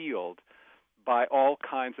concealed by all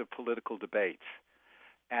kinds of political debates.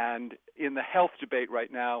 And in the health debate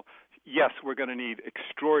right now, yes, we're going to need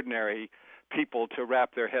extraordinary people to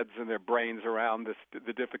wrap their heads and their brains around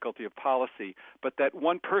the difficulty of policy, but that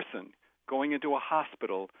one person going into a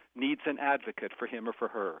hospital needs an advocate for him or for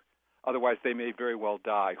her. Otherwise, they may very well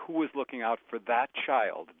die. Who is looking out for that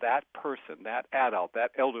child, that person, that adult,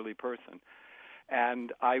 that elderly person?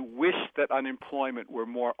 And I wish that unemployment were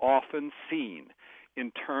more often seen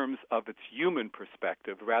in terms of its human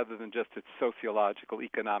perspective rather than just its sociological,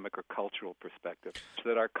 economic, or cultural perspective. So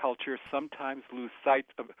that our culture sometimes lose sight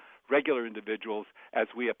of regular individuals as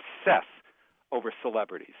we obsess over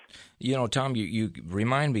celebrities. Tom, you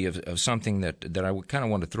remind me of something that I kind of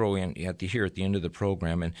want to throw in here at the end of the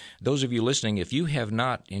program. And those of you listening, if you have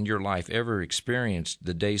not in your life ever experienced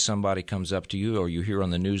the day somebody comes up to you or you hear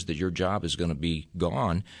on the news that your job is going to be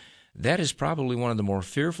gone, that is probably one of the more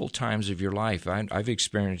fearful times of your life. I've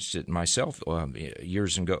experienced it myself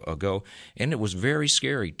years ago, and it was very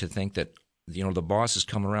scary to think that the boss is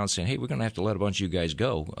coming around saying, hey, we're going to have to let a bunch of you guys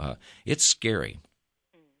go. It's scary.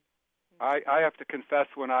 I have to confess,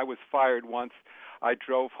 when I was fired once, I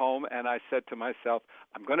drove home and I said to myself,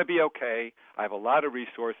 I'm going to be okay. I have a lot of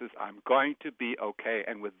resources. I'm going to be okay.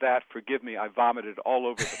 And with that, forgive me, I vomited all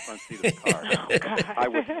over the front seat of the car. I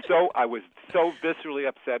was so viscerally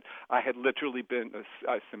upset. I had literally been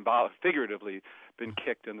figuratively been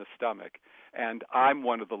kicked in the stomach. And I'm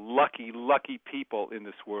one of the lucky people in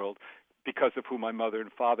this world because of who my mother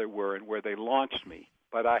and father were and where they launched me.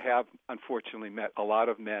 But I have, unfortunately, met a lot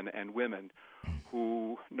of men and women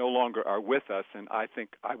who no longer are with us, and I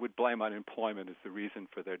think I would blame unemployment as the reason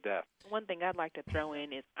for their death. One thing I'd like to throw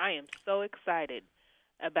in is I am so excited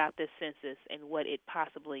about this census and what it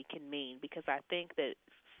possibly can mean, because I think that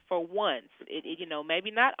for once,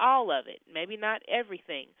 maybe not all of it, maybe not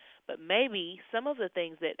everything, but maybe some of the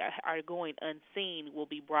things that are going unseen will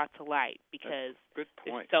be brought to light, because Good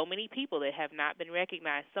point. there's so many people that have not been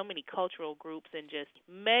recognized, so many cultural groups, and just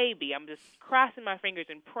maybe I'm just crossing my fingers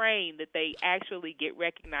and praying that they actually get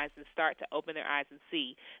recognized and start to open their eyes and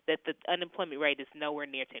see that the unemployment rate is nowhere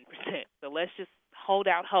near 10%. So let's just hold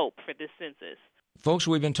out hope for this census. Folks,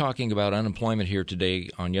 we've been talking about unemployment here today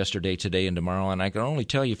on Yesterday, Today, and Tomorrow, and I can only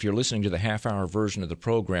tell you, if you're listening to the half-hour version of the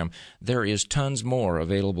program, there is tons more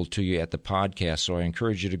available to you at the podcast, so I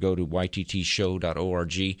encourage you to go to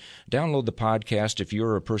yttshow.org, download the podcast. If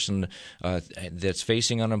you're a person that's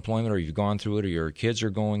facing unemployment, or you've gone through it, or your kids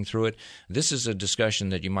are going through it, this is a discussion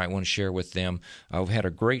that you might want to share with them. I've had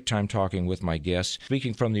a great time talking with my guests.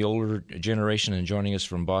 Speaking from the older generation and joining us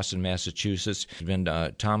from Boston, Massachusetts, has been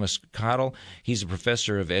Thomas Cottle. He's a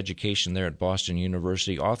professor of education there at Boston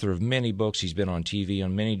University, author of many books. He's been on TV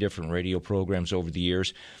on many different radio programs over the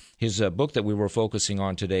years. His book that we were focusing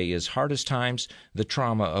on today is Hardest Times, the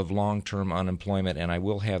Trauma of Long-Term Unemployment, and I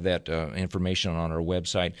will have that information on our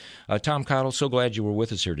website. Tom Cottle, so glad you were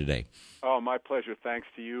with us here today. Oh, my pleasure. Thanks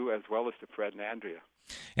to you as well as to Fred and Andrea.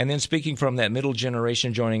 And then speaking from that middle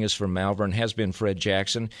generation, joining us from Malvern has been Fred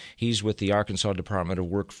Jackson. He's with the Arkansas Department of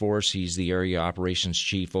Workforce. He's the area operations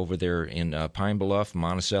chief over there in Pine Bluff,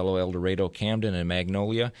 Monticello, El Dorado, Camden, and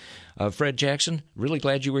Magnolia. Fred Jackson, really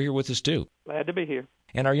glad you were here with us too. Glad to be here.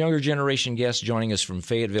 And our younger generation guest joining us from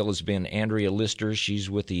Fayetteville has been Andrea Lister. She's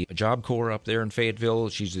with the Job Corps up there in Fayetteville.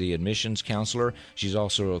 She's the admissions counselor. She's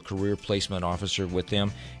also a career placement officer with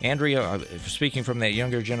them. Andrea, speaking from that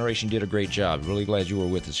younger generation, did a great job. Really glad you were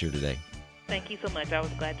with us here today. Thank you so much. I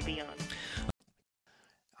was glad to be on.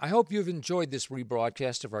 I hope you've enjoyed this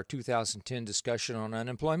rebroadcast of our 2010 discussion on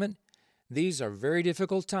unemployment. These are very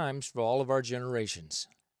difficult times for all of our generations.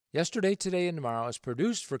 Yesterday, Today, and Tomorrow is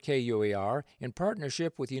produced for KUAR in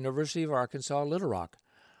partnership with the University of Arkansas Little Rock.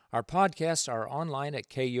 Our podcasts are online at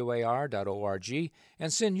kuar.org,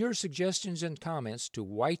 and send your suggestions and comments to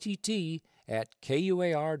ytt@kuar.org.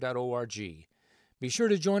 Be sure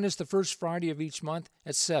to join us the first Friday of each month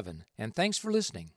at 7, and thanks for listening.